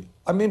 Absolutely.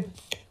 I mean,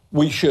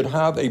 we should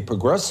have a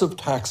progressive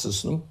tax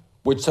system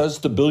which says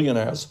to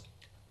billionaires,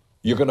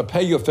 you're going to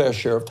pay your fair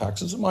share of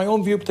taxes. In my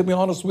own view, to be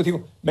honest with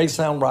you, may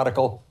sound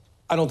radical.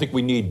 I don't think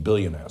we need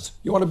billionaires.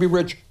 You want to be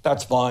rich?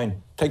 That's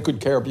fine. Take good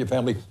care of your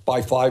family.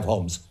 Buy 5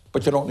 homes.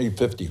 But you don't need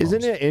 50 homes.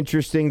 Isn't it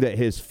interesting that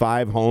his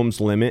 5 homes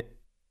limit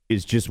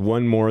is just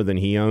one more than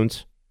he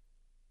owns?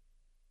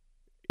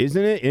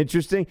 Isn't it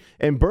interesting?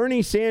 And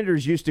Bernie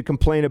Sanders used to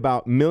complain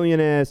about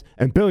millionaires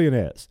and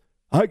billionaires.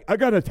 I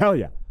got to tell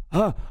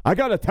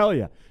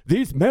you.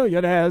 These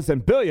millionaires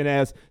and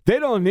billionaires, you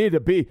don't need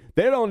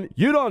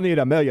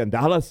 $1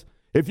 million.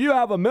 If you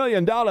have $1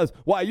 million,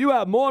 why, you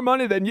have more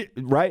money than you,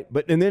 right?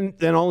 But and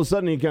then all of a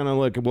sudden he kind of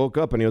woke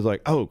up and he was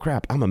like, oh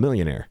crap, I'm a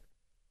millionaire.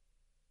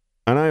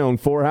 And I own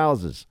 4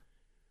 houses.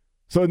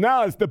 So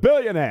now it's the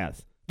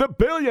billionaires.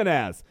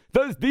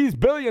 These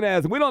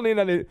billionaires. We don't need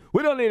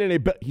any.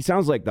 He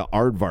sounds like the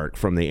Aardvark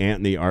from the Ant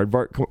and the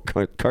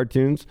Aardvark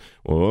cartoons.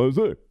 Well, what is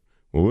it?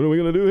 Well, what are we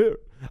gonna do here?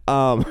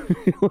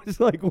 It's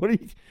like, what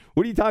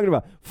are you talking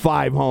about?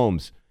 5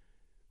 homes.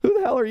 Who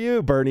the hell are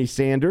you, Bernie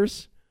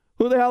Sanders?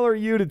 Who the hell are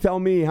you to tell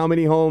me how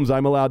many homes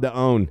I'm allowed to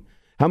own?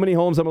 How many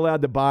homes I'm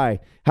allowed to buy?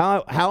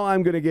 How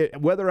I'm going to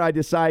get, whether I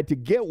decide to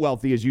get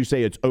wealthy, as you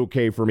say, it's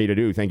okay for me to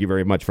do. Thank you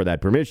very much for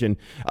that permission.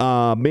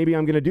 Maybe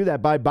I'm going to do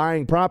that by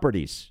buying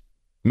properties.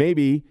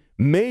 Maybe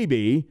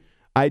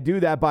I do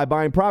that by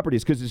buying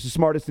properties because it's the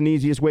smartest and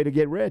easiest way to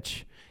get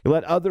rich. You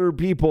let other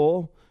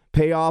people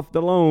pay off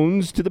the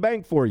loans to the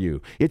bank for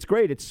you. It's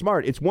great. It's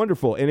smart. It's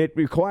wonderful. And it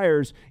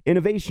requires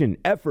innovation,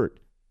 effort,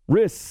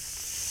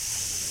 risk.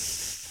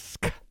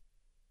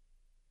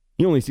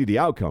 You only see the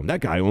outcome.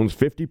 That guy owns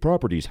 50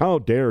 properties. How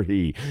dare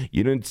he?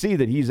 You didn't see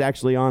that he's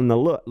actually on the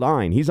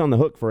line. He's on the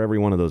hook for every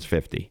one of those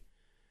 50.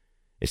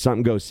 If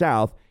something goes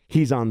south,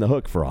 he's on the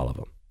hook for all of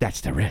them.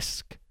 That's the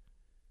risk.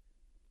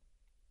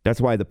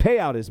 That's why the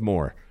payout is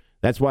more.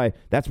 That's why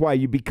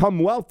you become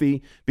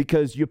wealthy,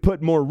 because you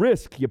put more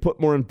risk, you put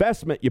more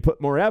investment, you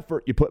put more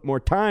effort, you put more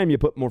time, you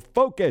put more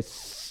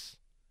focus.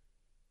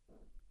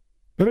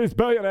 But these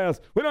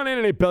billionaires, we don't need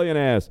any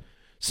billionaires.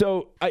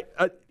 So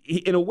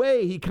in a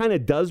way, he kind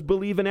of does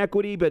believe in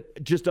equity,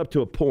 but just up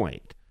to a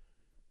point.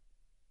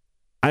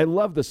 I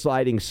love the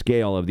sliding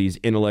scale of these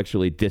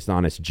intellectually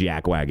dishonest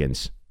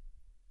jackwagons.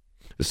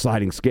 The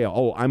sliding scale.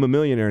 Oh, I'm a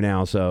millionaire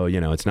now, so,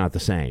 it's not the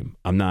same.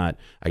 I'm not.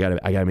 I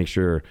gotta make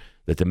sure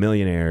that the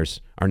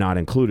millionaires are not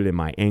included in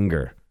my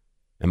anger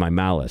and my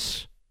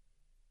malice.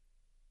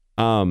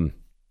 The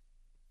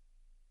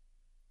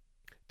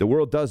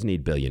world does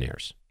need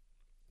billionaires.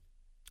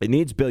 It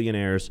needs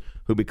billionaires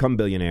who become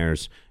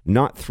billionaires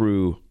not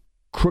through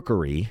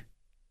crookery,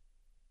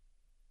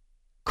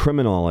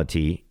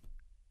 criminality,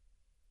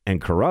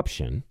 and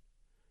corruption,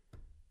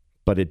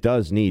 but it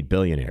does need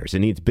billionaires. It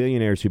needs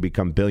billionaires who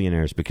become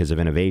billionaires because of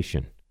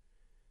innovation,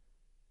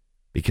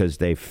 because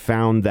they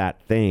found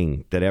that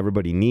thing that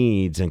everybody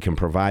needs and can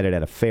provide it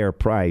at a fair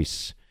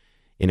price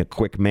in a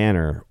quick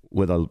manner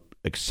with an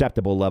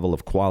acceptable level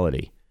of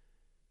quality.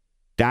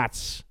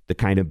 That's the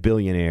kind of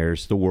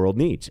billionaires the world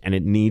needs, and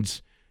it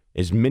needs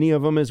as many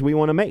of them as we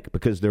want to make,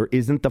 because there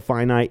isn't the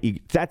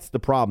finite. That's the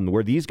problem.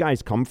 Where these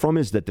guys come from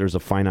is that there's a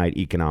finite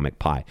economic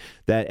pie.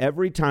 That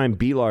every time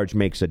B Large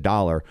makes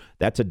 $1,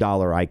 that's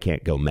 $1 I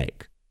can't go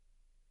make.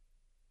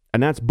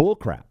 And that's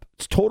bullcrap.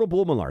 It's total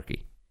bull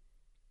malarkey.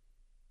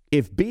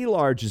 If B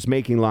Large is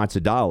making lots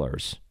of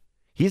dollars,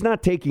 he's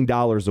not taking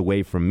dollars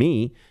away from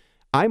me.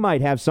 I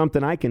might have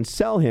something I can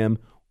sell him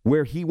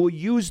where he will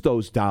use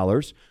those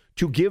dollars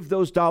to give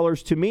those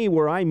dollars to me,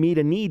 where I meet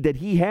a need that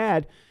he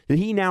had, that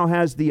he now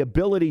has the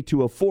ability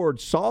to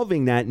afford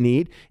solving that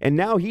need. And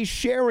now he's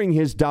sharing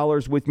his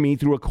dollars with me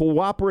through a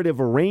cooperative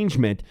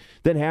arrangement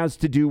that has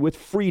to do with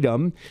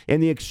freedom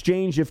and the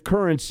exchange of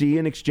currency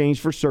in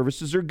exchange for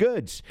services or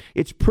goods.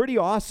 It's pretty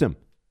awesome.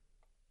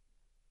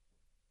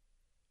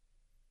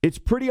 It's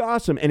pretty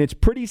awesome, and it's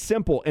pretty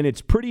simple, and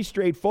it's pretty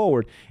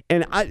straightforward.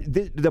 And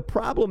the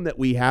problem that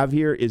we have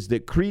here is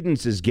that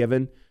credence is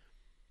given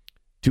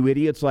to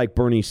idiots like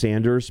Bernie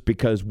Sanders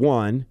because,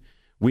 one,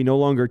 we no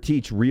longer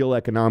teach real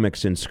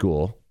economics in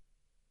school.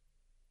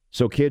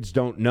 So kids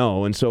don't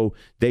know. And so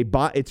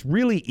it's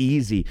really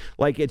easy.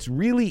 Like, it's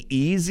really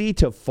easy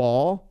to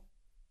fall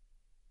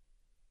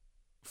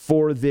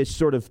for this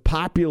sort of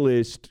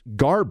populist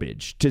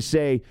garbage to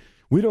say,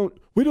 we don't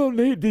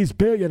need these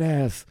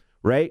billionaires,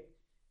 right?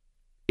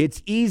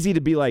 It's easy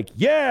to be like,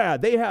 yeah,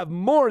 they have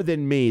more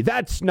than me.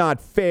 That's not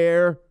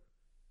fair.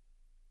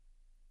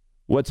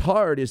 What's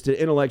hard is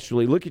to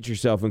intellectually look at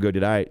yourself and go,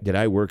 did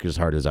I work as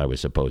hard as I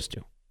was supposed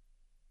to?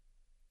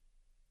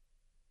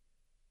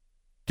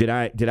 Did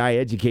I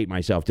educate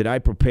myself? Did I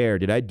prepare?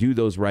 Did I do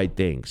those right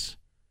things?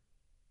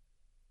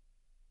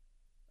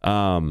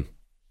 I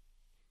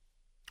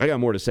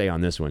got more to say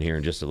on this one here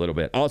in just a little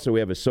bit. Also,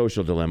 we have a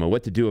social dilemma.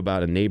 What to do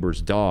about a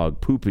neighbor's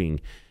dog pooping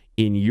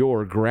in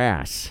your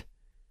grass.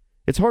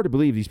 It's hard to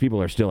believe these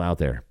people are still out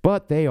there,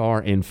 but they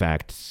are, in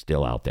fact,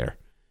 still out there.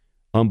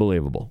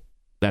 Unbelievable.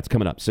 That's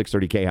coming up.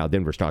 630 KHOW,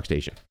 Denver's talk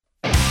station.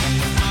 I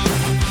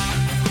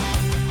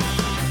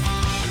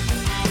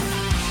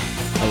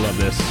love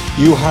this.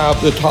 You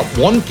have the top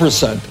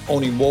 1%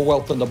 owning more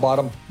wealth than the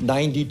bottom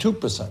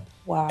 92%.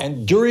 Wow.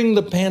 And during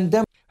the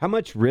pandemic. How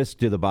much risk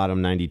do the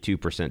bottom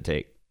 92%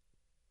 take?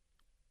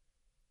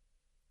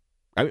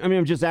 I mean,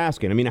 I'm just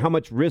asking. I mean, how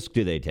much risk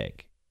do they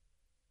take?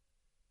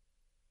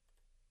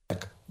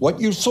 What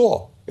you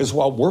saw is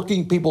while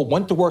working people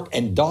went to work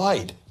and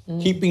died,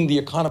 keeping the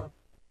economy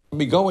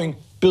going,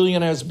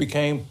 billionaires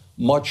became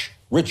much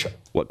richer.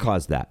 What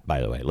caused that,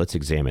 by the way? Let's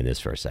examine this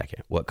for a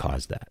second. What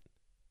caused that?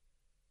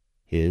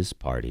 His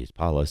party's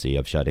policy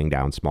of shutting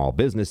down small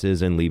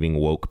businesses and leaving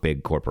woke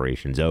big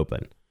corporations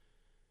open.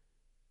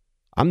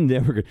 I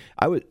mentioned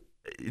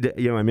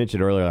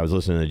earlier I was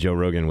listening to Joe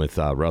Rogan with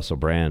Russell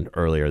Brand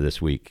earlier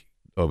this week,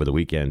 over the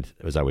weekend,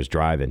 as I was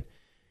driving.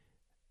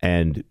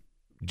 And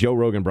Joe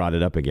Rogan brought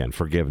it up again,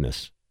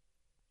 forgiveness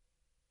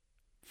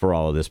for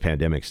all of this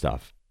pandemic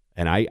stuff.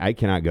 And I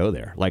cannot go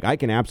there. Like, I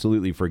can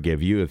absolutely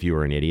forgive you if you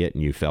were an idiot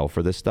and you fell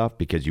for this stuff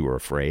because you were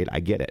afraid. I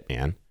get it,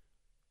 man.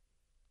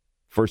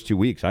 First 2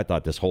 weeks, I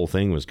thought this whole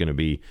thing was going to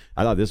be,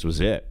 I thought this was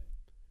it.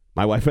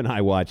 My wife and I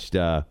watched,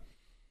 was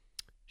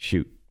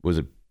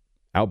it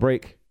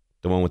Outbreak?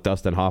 The one with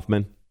Dustin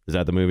Hoffman? Is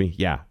that the movie?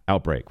 Yeah,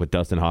 Outbreak with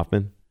Dustin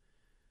Hoffman.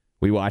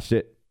 We watched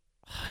it,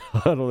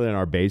 huddled in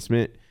our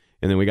basement,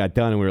 and then we got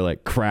done and we were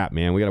like, crap,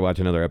 man, we got to watch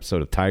another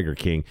episode of Tiger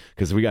King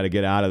because we got to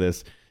get out of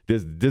this.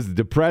 This is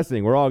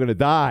depressing. We're all going to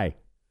die.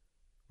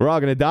 We're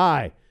all going to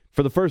die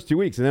for the first 2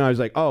 weeks. And then I was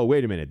like, oh,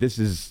 wait a minute. This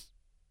is,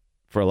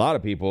 for a lot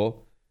of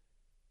people,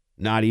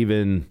 not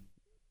even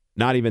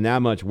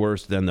that much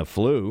worse than the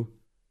flu,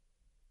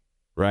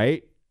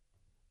 right?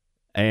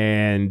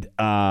 And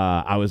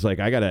I was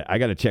like, I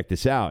gotta check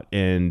this out.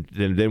 And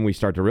then we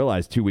start to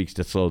realize 2 weeks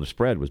to slow the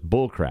spread was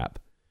bullcrap.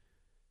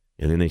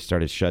 And then they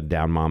started shutting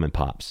down mom and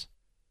pops.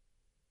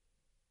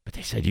 But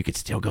they said you could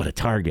still go to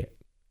Target.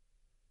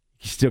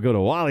 You still go to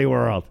Wally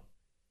World.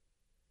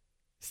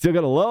 Still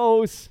go to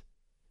Lowe's.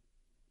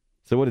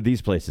 So what did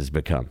these places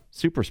become?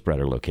 Super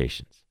spreader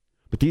locations.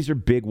 But these are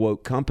big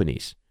woke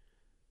companies.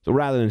 So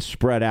rather than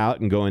spread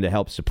out and go in to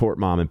help support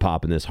mom and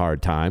pop in this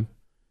hard time,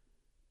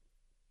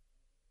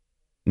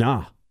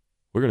 nah,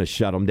 we're going to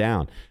shut them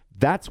down.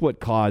 That's what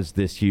caused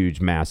this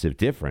huge, massive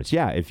difference.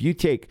 Yeah, if you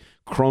take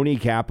crony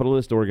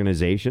capitalist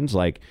organizations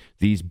like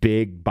these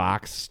big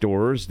box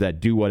stores that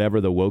do whatever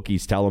the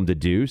wokies tell them to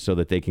do so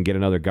that they can get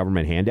another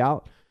government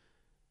handout,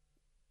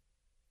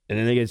 and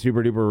then they get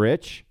super duper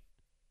rich,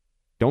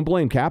 don't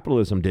blame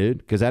capitalism, dude,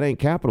 because that ain't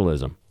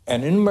capitalism.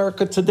 And in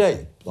America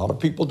today, a lot of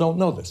people don't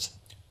know this,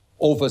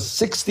 over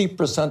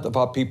 60% of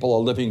our people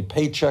are living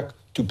paycheck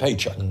to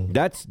paycheck.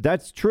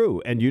 That's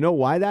true. And you know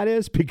why that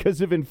is? Because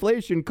of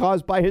inflation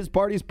caused by his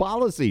party's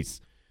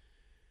policies.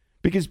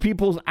 Because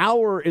people's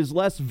hour is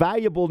less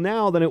valuable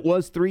now than it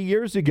was 3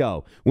 years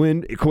ago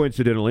when,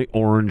 coincidentally,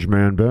 Orange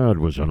Man Bad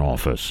was in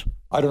office.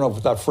 I don't know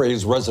if that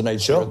phrase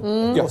resonates. Sure.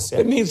 Yeah.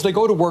 It means they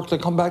go to work, they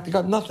come back, they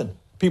got nothing.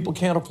 People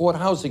can't afford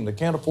housing. They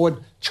can't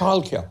afford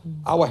childcare.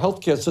 Our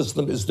healthcare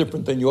system is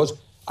different than yours.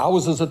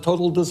 Ours is a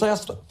total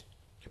disaster.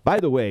 By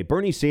the way,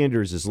 Bernie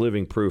Sanders is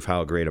living proof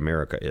how great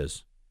America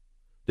is.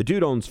 The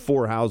dude owns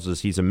 4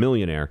 houses. He's a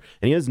millionaire,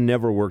 and he has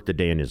never worked a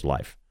day in his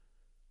life.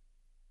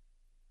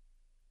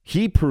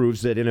 He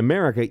proves that in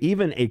America,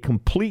 even a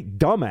complete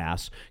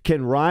dumbass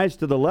can rise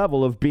to the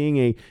level of being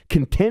a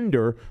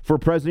contender for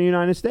president of the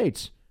United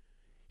States.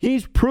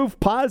 He's proof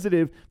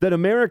positive that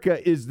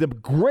America is the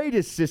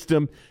greatest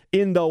system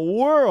in the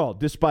world,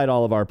 despite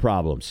all of our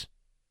problems.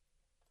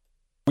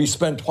 We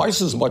spend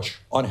twice as much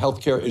on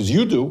healthcare as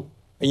you do,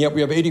 and yet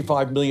we have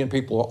 85 million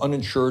people who are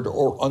uninsured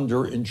or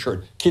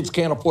underinsured. Kids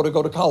can't afford to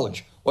go to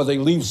college, or they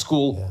leave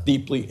school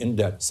deeply in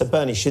debt. So,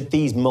 Bernie, should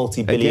these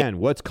multi-billion... Again,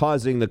 what's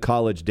causing the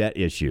college debt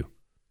issue?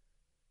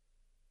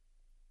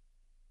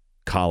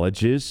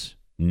 Colleges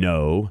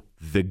know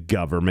the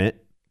government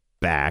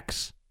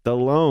backs the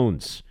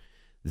loans.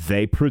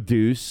 They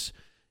produce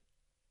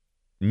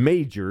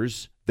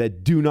majors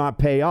that do not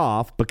pay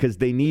off because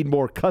they need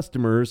more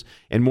customers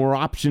and more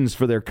options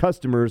for their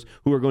customers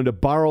who are going to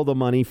borrow the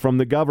money from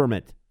the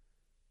government.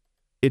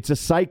 It's a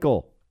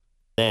cycle.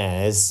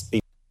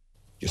 You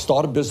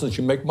start a business,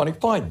 you make money,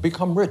 fine,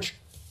 become rich.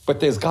 But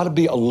there's got to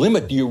be a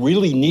limit. Do you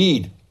really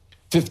need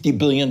 $50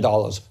 billion,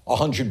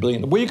 $100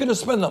 billion? Where are you going to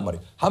spend that money?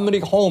 How many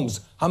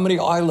homes, how many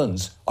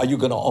islands are you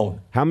going to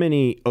own? How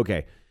many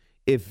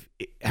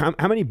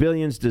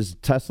billions does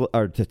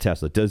Elon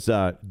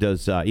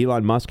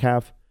Musk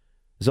have?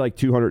 Is it like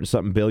 200 and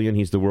something billion?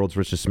 He's the world's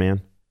richest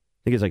man.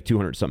 I think it's like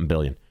 200 and something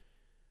billion.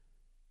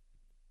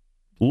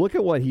 Look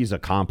at what he's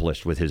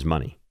accomplished with his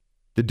money.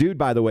 The dude,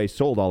 by the way,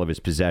 sold all of his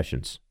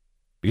possessions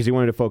because he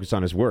wanted to focus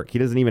on his work. He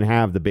doesn't even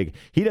have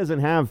he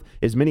doesn't have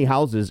as many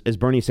houses as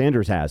Bernie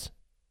Sanders has.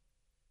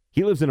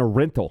 He lives in a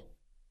rental.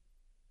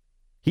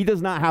 He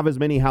does not have as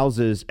many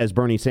houses as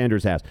Bernie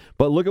Sanders has.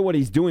 But look at what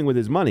he's doing with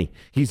his money.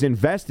 He's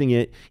investing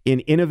it in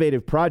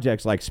innovative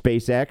projects like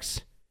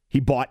SpaceX. He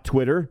bought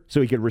Twitter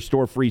so he could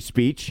restore free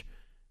speech.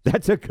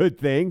 That's a good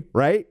thing,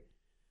 right?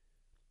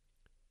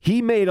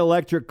 He made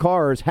electric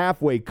cars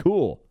halfway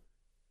cool.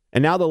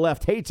 And now the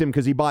left hates him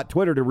because he bought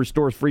Twitter to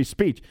restore free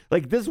speech.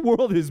 Like, this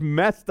world is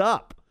messed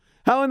up.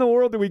 How in the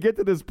world did we get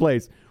to this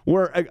place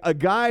where a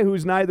guy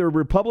who's neither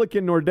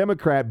Republican nor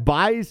Democrat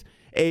buys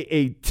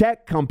a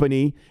tech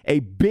company,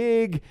 a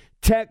big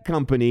tech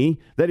company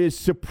that is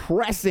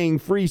suppressing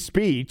free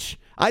speech?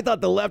 I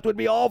thought the left would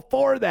be all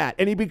for that,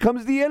 and he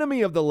becomes the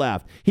enemy of the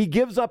left. He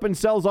gives up and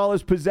sells all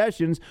his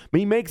possessions, but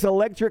he makes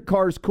electric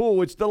cars cool,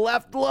 which the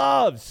left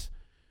loves.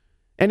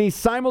 And he's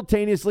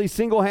simultaneously,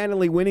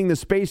 single-handedly winning the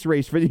space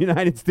race for the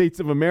United States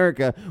of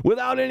America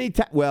without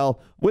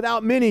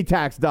without many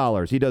tax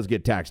dollars. He does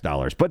get tax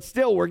dollars, but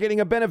still, we're getting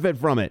a benefit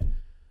from it.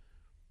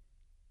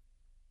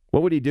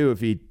 What would he do if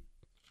he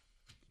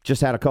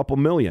just had a couple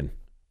million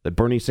that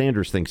Bernie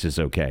Sanders thinks is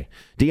okay?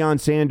 Deion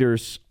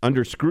Sanders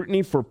under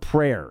scrutiny for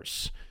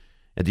prayers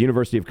at the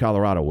University of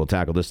Colorado. We'll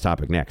tackle this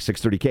topic next.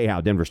 630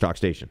 KHOW, Denver's talk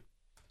station.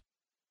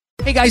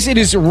 Hey guys, it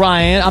is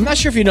Ryan. I'm not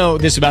sure if you know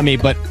this about me,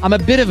 but I'm a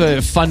bit of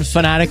a fun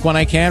fanatic when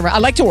I can. I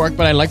like to work,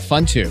 but I like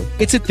fun too.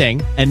 It's a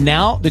thing. And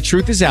now the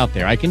truth is out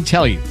there. I can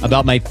tell you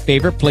about my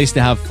favorite place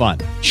to have fun.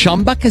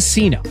 Chumba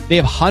Casino. They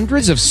have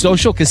hundreds of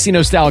social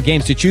casino style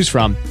games to choose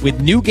from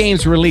with new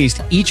games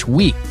released each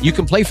week. You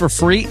can play for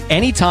free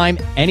anytime,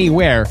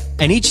 anywhere.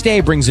 And each day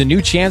brings a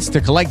new chance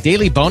to collect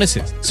daily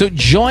bonuses. So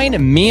join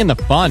me in the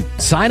fun.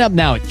 Sign up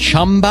now at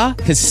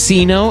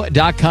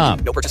ChumbaCasino.com.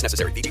 No purchase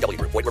necessary. VGW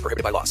Group. Void where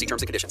prohibited by law. See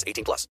terms and conditions. 18+.